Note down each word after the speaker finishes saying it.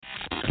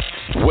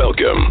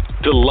Welcome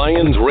to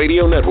Lions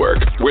Radio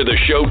Network, where the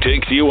show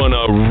takes you on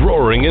a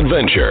roaring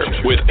adventure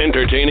with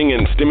entertaining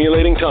and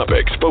stimulating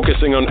topics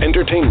focusing on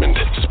entertainment,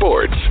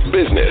 sports,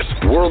 business,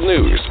 world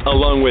news,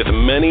 along with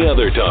many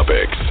other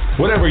topics.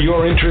 Whatever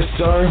your interests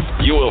are,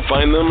 you will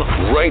find them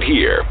right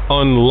here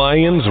on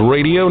Lions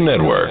Radio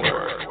Network.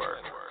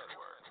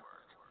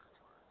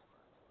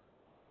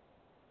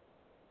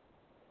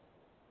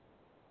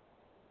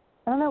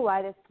 I don't know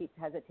why this keeps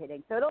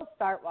hesitating, so it'll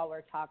start while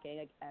we're talking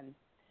again.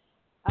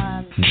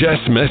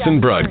 Jess Messon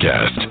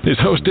Broadcast is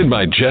hosted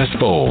by Jess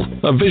Fohl,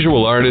 a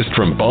visual artist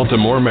from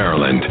Baltimore,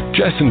 Maryland.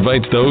 Jess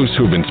invites those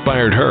who've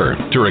inspired her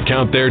to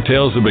recount their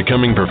tales of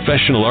becoming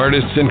professional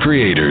artists and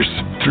creators.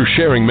 Through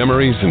sharing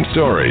memories and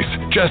stories,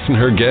 Jess and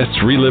her guests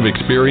relive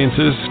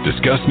experiences,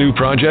 discuss new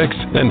projects,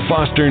 and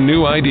foster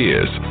new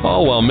ideas,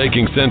 all while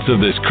making sense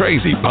of this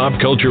crazy pop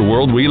culture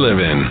world we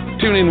live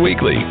in. Tune in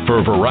weekly for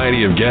a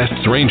variety of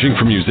guests ranging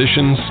from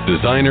musicians,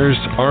 designers,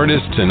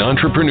 artists, and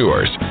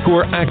entrepreneurs who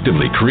are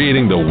actively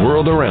creating the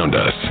world around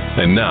us.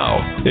 And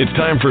now, it's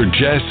time for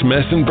Jess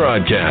Messon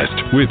Broadcast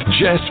with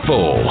Jess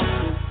Fohl.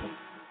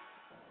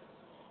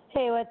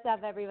 Hey, what's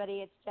up, everybody?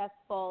 It's Jess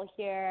Fohl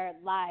here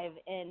live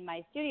in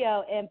my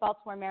studio in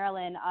Baltimore,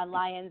 Maryland on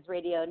Lions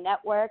Radio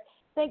Network.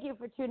 Thank you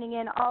for tuning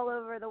in all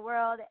over the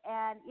world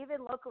and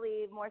even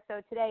locally more so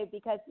today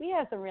because we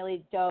have some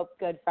really dope,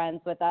 good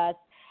friends with us.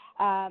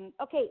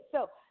 Okay,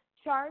 so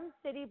Charm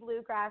City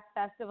Bluegrass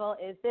Festival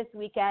is this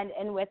weekend,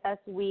 and with us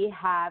we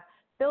have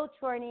Phil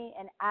Chorney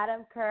and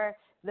Adam Kerr,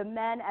 the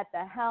men at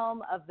the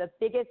helm of the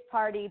biggest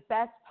party,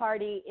 best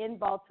party in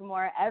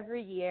Baltimore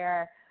every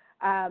year.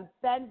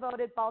 Ben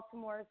voted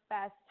Baltimore's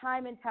best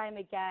time and time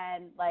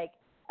again. Like,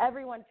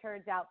 everyone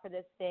turns out for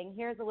this thing.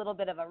 Here's a little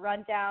bit of a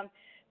rundown.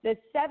 The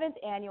 7th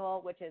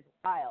annual, which is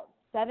wild.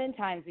 7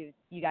 times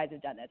you guys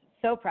have done this.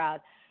 So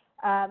proud.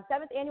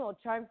 7th annual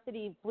Charm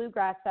City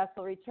Bluegrass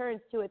Festival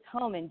returns to its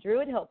home in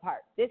Druid Hill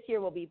Park. This year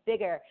will be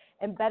bigger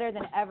and better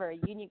than ever.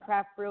 Union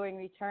Craft Brewing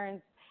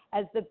returns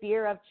as the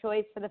beer of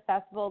choice for the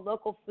festival.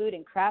 Local food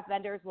and craft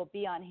vendors will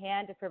be on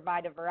hand to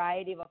provide a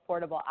variety of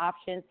affordable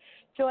options.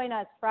 Join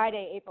us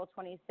Friday, April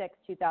 26,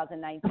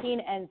 2019,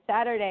 and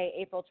Saturday,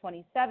 April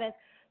 27th,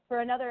 for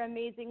another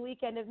amazing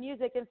weekend of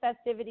music and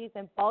festivities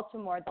in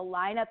Baltimore. The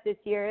lineup this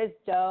year is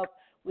dope.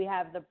 We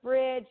have The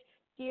Bridge,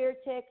 Deer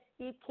Tick,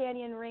 Steep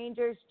Canyon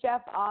Rangers.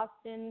 Jeff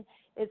Austin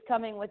is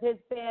coming with his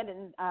band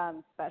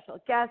and special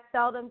guest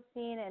Seldom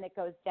scene, and it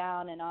goes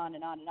down and on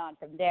and on and on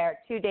from there.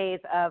 2 days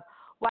of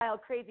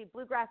wild, crazy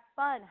bluegrass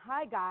fun.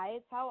 Hi,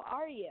 guys. How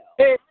are you?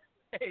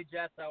 Hey,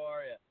 Jess. How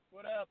are you?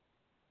 What up?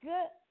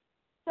 Good.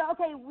 So,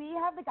 okay, we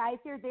have the guys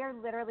here. They're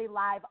literally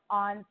live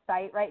on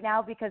site right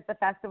now because the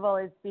festival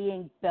is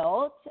being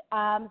built.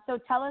 So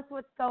tell us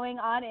what's going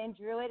on in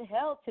Druid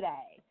Hill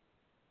today.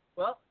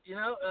 Well,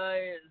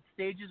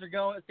 stages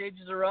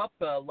are up,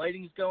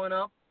 lighting's going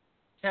up,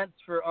 tents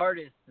for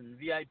artists and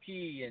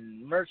VIP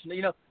and merch.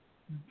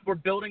 We're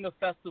building a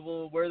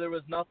festival where there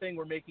was nothing.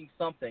 We're making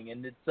something,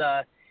 and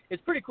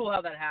it's pretty cool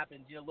how that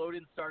happens.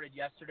 Load-in started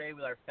yesterday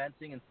with our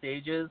fencing and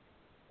stages.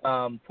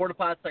 Porta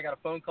Pots, I got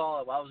a phone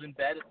call while I was in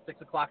bed at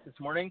 6 o'clock this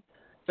morning.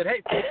 Said,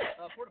 hey,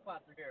 Porta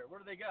Pots are here. Where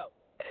do they go?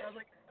 And I was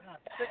like,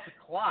 6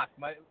 o'clock.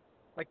 My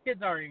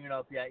kids aren't even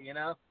up yet,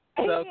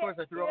 So, of course,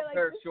 I threw on a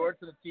pair of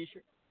shorts and a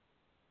T-shirt.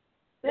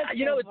 Yeah,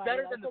 it's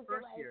better than the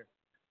first year.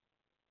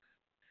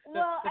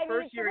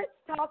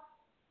 Let's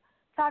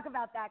talk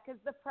about that because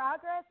the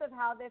progress of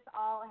how this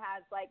all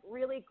has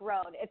really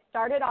grown. It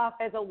started off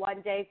as a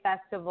one-day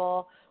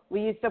festival.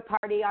 We used to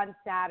party on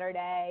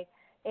Saturday,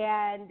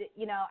 and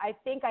I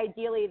think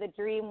ideally the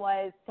dream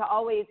was to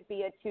always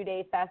be a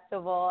 2-day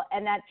festival,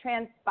 and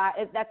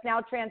that's now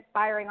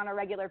transpiring on a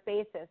regular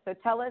basis. So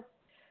tell us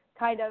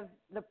kind of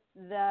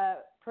the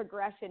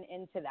progression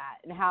into that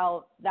and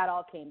how that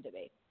all came to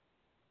be.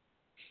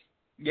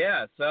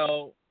 Yeah,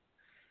 so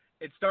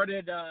it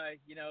started,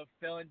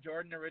 Phil and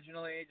Jordan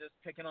originally just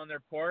picking on their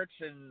porch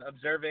and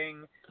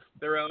observing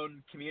their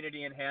own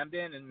community in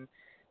Hamden. And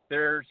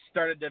there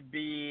started to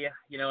be,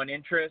 an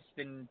interest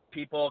in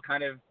people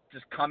kind of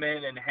just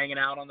coming and hanging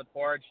out on the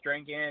porch,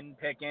 drinking,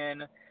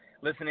 picking,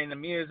 listening to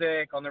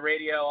music on the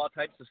radio, all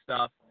types of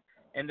stuff.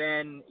 And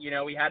then,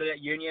 we had it at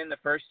Union the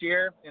first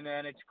year, and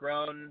then it's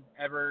grown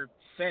ever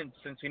since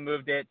we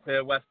moved it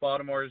to West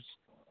Baltimore's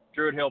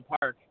Druid Hill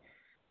Park.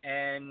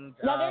 And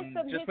now there's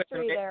some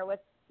history there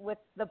with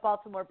the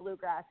Baltimore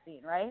bluegrass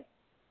scene, right?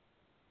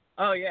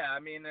 Oh yeah, I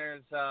mean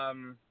there's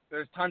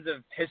tons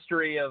of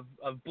history of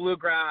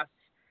bluegrass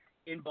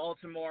in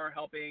Baltimore,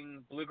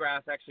 helping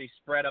bluegrass actually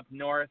spread up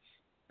north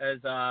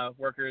as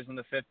workers in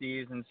the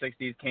 50s and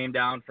 60s came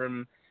down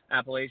from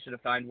Appalachia to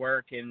find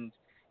work. And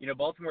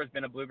Baltimore's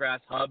been a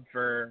bluegrass hub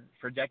for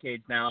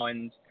decades now,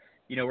 and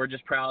we're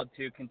just proud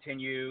to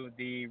continue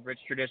the rich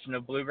tradition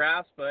of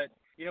bluegrass, but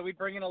we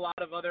bring in a lot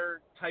of other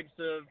types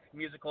of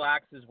musical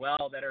acts as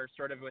well that are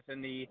sort of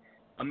within the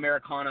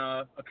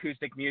Americana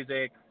acoustic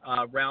music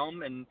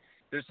realm. And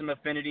there's some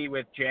affinity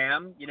with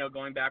jam,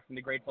 going back from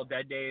the Grateful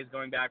Dead days,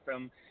 going back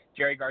from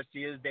Jerry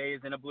Garcia's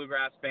days in a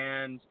bluegrass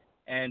band,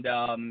 And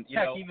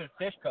even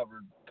Fish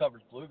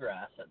covers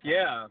bluegrass.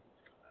 Yeah.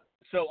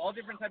 So all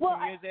different types of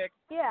music.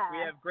 Yeah. We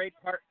have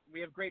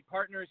great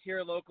partners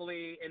here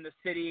locally in the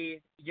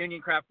city,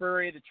 Union Craft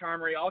Brewery, the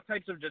Charmery, all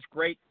types of just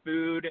great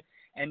food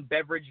and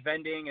beverage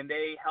vending, and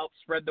they help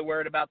spread the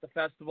word about the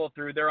festival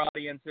through their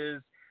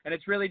audiences. And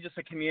it's really just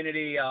a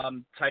community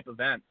type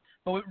event.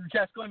 But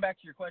Jess, going back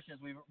to your questions,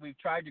 we've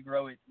tried to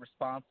grow it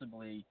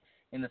responsibly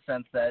in the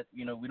sense that,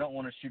 we don't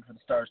want to shoot for the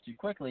stars too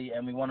quickly,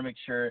 and we want to make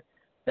sure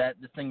that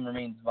this thing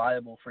remains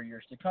viable for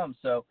years to come.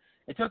 So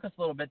it took us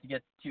a little bit to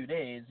get 2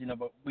 days,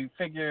 but we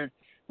figured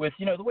with,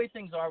 the way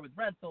things are with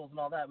rentals and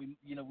all that, we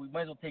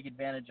might as well take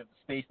advantage of the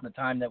space and the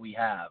time that we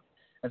have.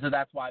 And so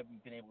that's why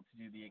we've been able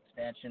to do the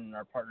expansion, and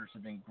our partners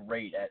have been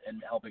great at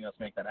helping us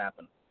make that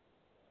happen.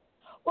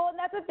 Well, and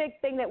that's a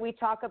big thing that we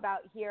talk about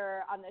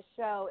here on the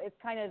show is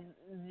kind of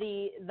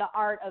the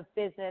art of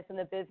business and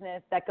the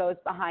business that goes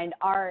behind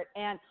art.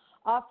 And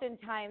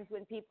oftentimes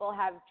when people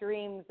have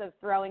dreams of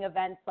throwing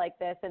events like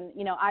this, and,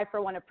 I,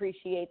 for one,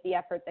 appreciate the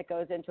effort that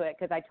goes into it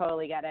because I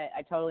totally get it.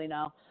 I totally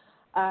know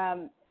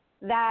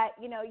that,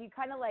 you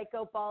kind of like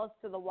go balls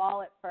to the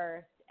wall at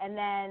first, and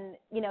then,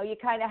 you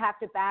kind of have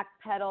to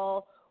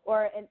backpedal,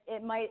 or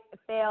it might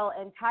fail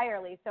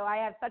entirely. So I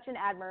have such an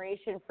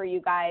admiration for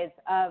you guys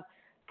of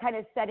kind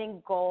of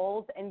setting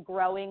goals and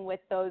growing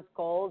with those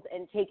goals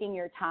and taking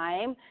your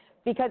time,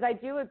 because I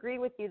do agree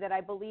with you that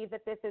I believe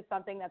that this is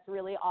something that's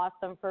really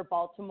awesome for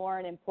Baltimore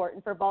and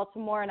important for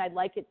Baltimore, and I'd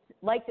like to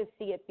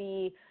see it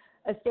be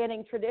a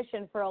standing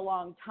tradition for a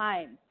long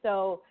time.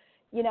 So,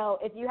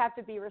 if you have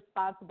to be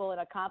responsible in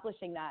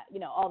accomplishing that,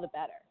 all the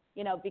better,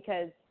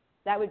 because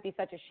that would be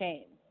such a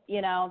shame,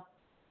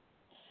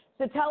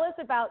 So tell us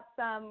about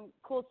some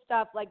cool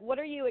stuff. Like, what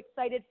are you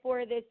excited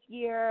for this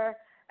year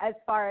as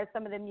far as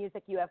some of the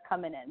music you have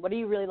coming in? What are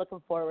you really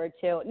looking forward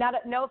to?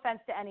 No offense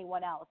to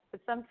anyone else,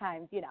 but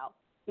sometimes, you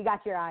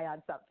got your eye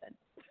on something.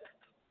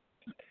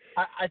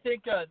 I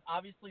think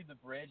obviously the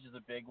Bridge is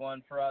a big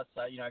one for us.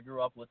 I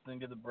grew up listening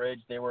to the Bridge.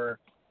 They were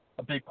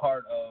a big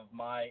part of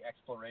my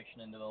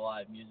exploration into the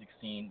live music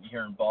scene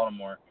here in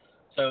Baltimore.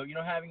 So,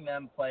 having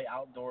them play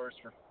outdoors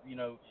for,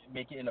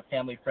 make it in a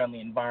family-friendly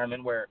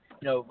environment where,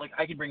 like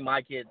I could bring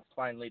my kids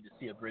finally to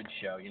see a Bridge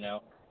show,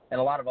 and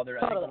a lot of other,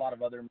 totally. I think a lot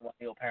of other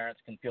millennial parents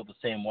can feel the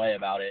same way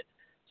about it.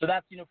 So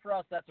that's, for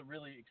us, that's a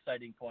really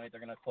exciting point. They're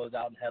going to close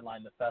out and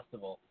headline the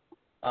festival.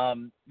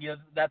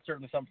 That's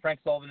certainly something. Frank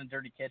Sullivan and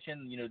Dirty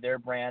Kitchen, their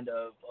brand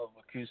of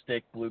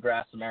acoustic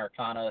bluegrass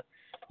Americana,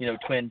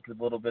 twinned with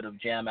a little bit of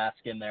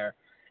jam-esque in there.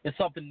 It's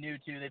something new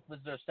too. This is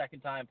their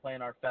second time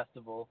playing our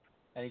festival,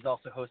 and he's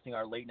also hosting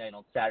our late night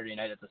on Saturday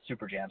night at the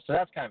Super Jam. So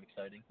that's kind of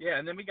exciting. Yeah,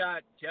 and then we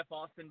got Jeff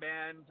Austin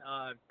Band,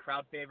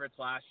 crowd favorites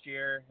last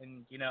year,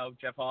 and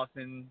Jeff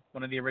Austin,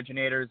 one of the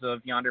originators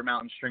of Yonder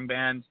Mountain String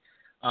Band,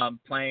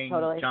 playing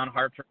totally. John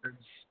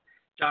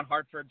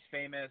Hartford's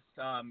famous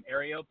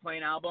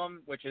Aeroplane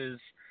album, which is,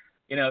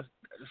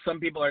 some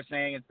people are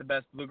saying it's the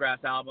best bluegrass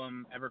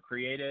album ever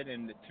created,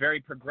 and it's very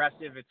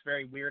progressive. It's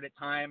very weird at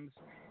times.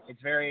 It's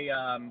very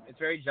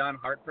John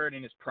Hartford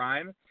in his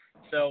prime.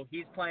 So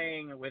he's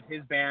playing with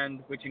his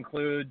band, which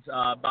includes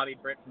Bobby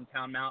Britt from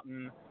Town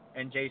Mountain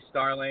and Jay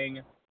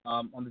Starling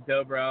on the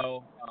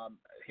dobro.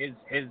 His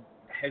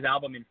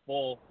album in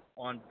full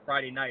on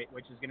Friday night,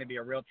 which is going to be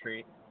a real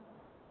treat.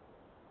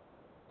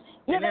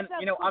 Yeah, and then, that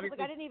sounds cool.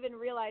 obviously, I didn't even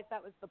realize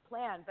that was the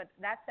plan, but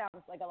that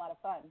sounds like a lot of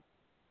fun.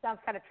 Sounds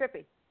kind of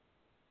trippy.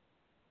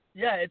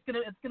 Yeah, it's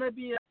gonna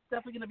be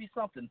definitely gonna be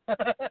something.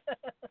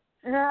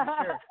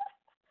 Sure.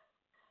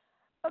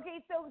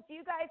 Okay, so do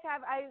you guys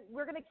have?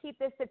 We're gonna keep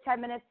this to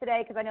 10 minutes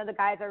today because I know the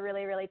guys are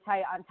really, really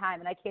tight on time,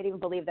 and I can't even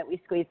believe that we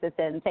squeezed this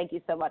in. Thank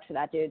you so much for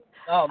that, dudes.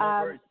 Oh, no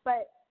worries.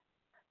 But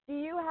do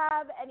you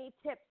have any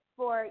tips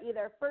for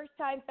either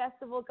first-time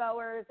festival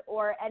goers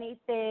or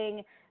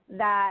anything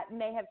that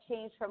may have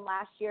changed from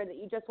last year that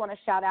you just want to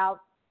shout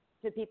out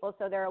to people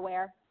so they're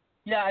aware?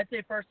 Yeah, I'd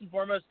say first and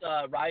foremost,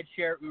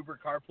 rideshare, Uber,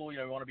 carpool. We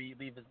want to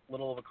leave as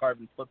little of a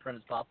carbon footprint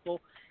as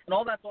possible. And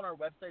all that's on our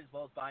website as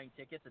well as buying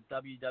tickets at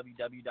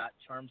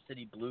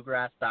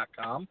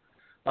www.charmcitybluegrass.com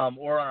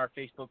or on our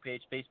Facebook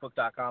page,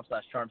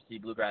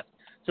 facebook.com/charmcitybluegrass.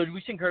 So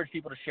we should encourage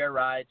people to share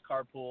rides,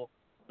 carpool,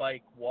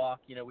 bike, walk.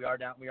 We are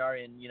in, an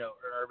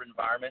urban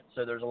environment,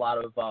 so there's a lot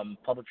of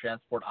public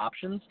transport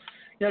options.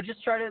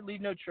 Just try to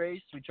leave no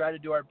trace. We try to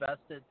do our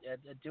best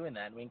at doing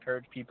that, and we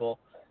encourage people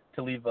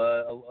to leave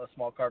a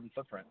small carbon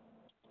footprint.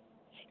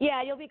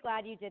 Yeah, you'll be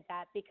glad you did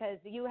that because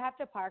you have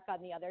to park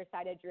on the other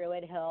side of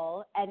Druid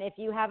Hill. And if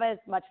you have as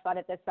much fun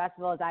at this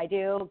festival as I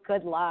do,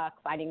 good luck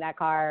finding that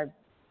car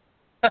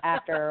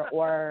after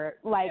or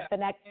the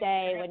next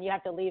day when you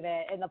have to leave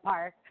it in the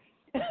park.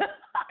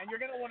 And you're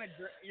gonna want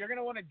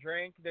to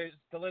drink. There's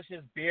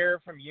delicious beer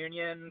from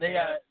Union.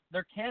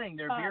 They're canning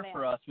their beer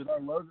for us with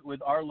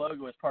our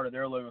logo as part of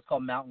their logo. It's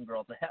called Mountain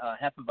Girl. It's a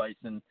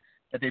Hefeweizen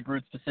that they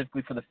brewed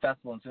specifically for the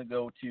festival, and it's going to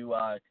go to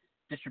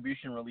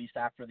distribution release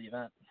after the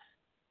event.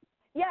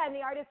 Yeah, and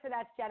the artist for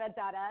that's Jenna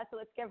Dutta, so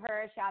let's give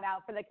her a shout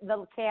out for the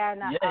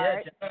can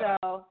art, Jenna.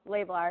 so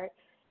label art.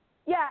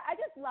 Yeah, I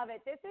just love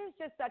it. This is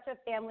just such a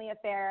family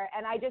affair,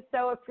 and I just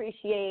so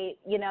appreciate,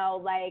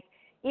 like,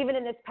 even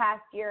in this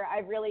past year,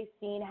 I've really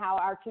seen how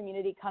our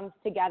community comes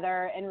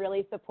together and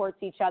really supports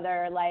each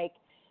other, like,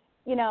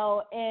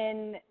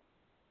 in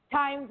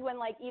times when,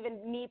 like, even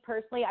me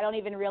personally, I don't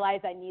even realize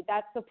I need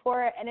that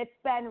support, and it's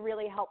been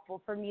really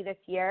helpful for me this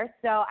year.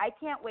 So I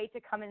can't wait to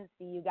come and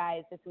see you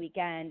guys this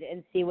weekend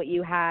and see what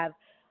you have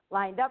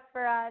lined up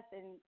for us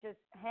and just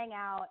hang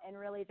out and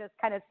really just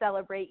kind of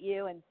celebrate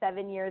you and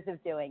 7 years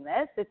of doing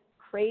this. It's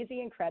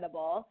crazy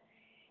incredible.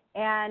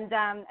 And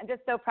I'm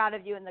just so proud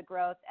of you and the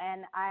growth.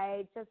 And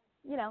I just,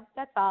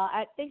 that's all.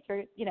 Thanks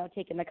for,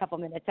 taking a couple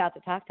minutes out to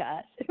talk to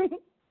us.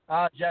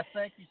 Jess,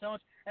 thank you so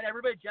much. And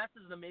everybody, Jess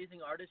is an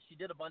amazing artist. She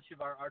did a bunch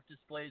of our art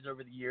displays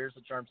over the years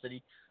at Charm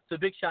City. So a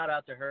big shout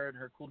out to her and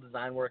her cool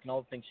design work and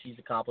all the things she's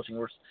accomplishing.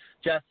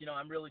 Jess,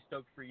 I'm really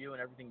stoked for you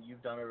and everything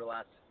you've done over the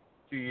last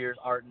few years,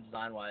 art and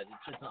design-wise.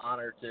 It's just an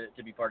honor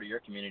to be part of your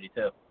community,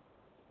 too.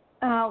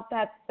 Oh,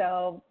 that's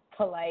so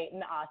polite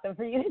and awesome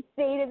for you to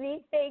say to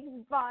me. Thanks,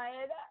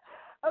 bud.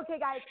 Okay,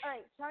 guys. All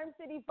right. Charm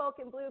City Folk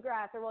and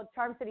Bluegrass,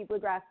 Charm City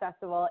Bluegrass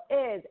Festival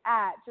is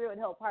at Druid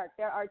Hill Park.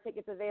 There are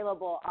tickets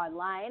available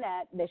online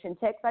at Mission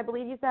Tix, I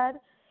believe you said.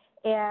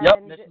 And you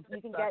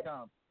can get,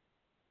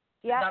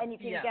 and you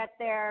can get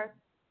there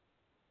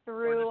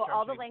through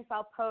all the links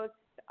I'll post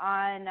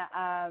on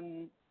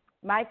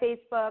my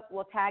Facebook.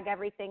 We'll tag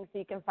everything so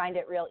you can find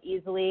it real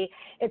easily.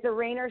 It's a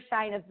rain or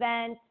shine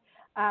event.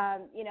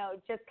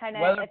 Just kind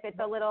of if it's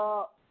a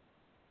little.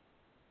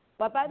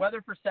 What, bud?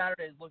 Weather for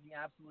Saturday is looking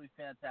absolutely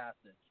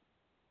fantastic.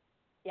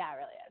 Yeah, it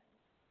really is.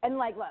 And,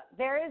 look,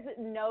 there is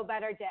no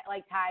better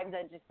time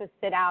than just to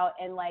sit out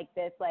in,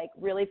 this,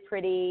 really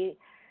pretty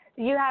 –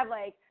 you have,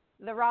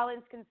 the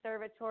Rollins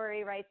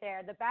Conservatory right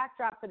there. The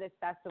backdrop for this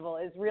festival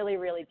is really,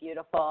 really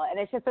beautiful, and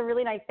it's just a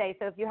really nice day.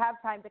 So if you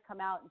have time to come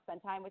out and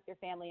spend time with your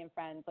family and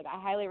friends, I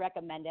highly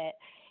recommend it.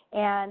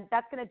 And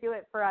that's going to do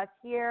it for us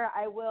here.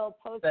 I will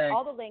post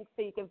all the links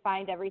so you can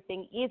find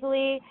everything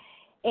easily.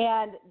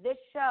 And this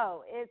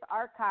show is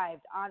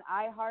archived on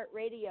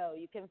iHeartRadio.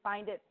 You can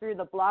find it through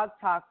the Blog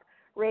Talk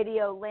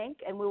Radio link,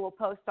 and we will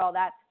post all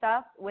that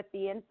stuff with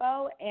the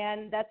info.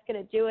 And that's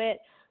going to do it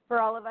for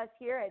all of us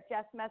here at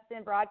Jess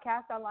Meston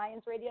Broadcast on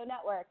Lions Radio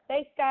Network.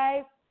 Thanks,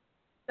 guys.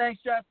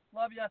 Thanks, Jess.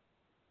 Love you.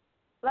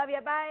 Love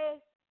you. Bye.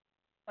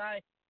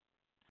 Bye.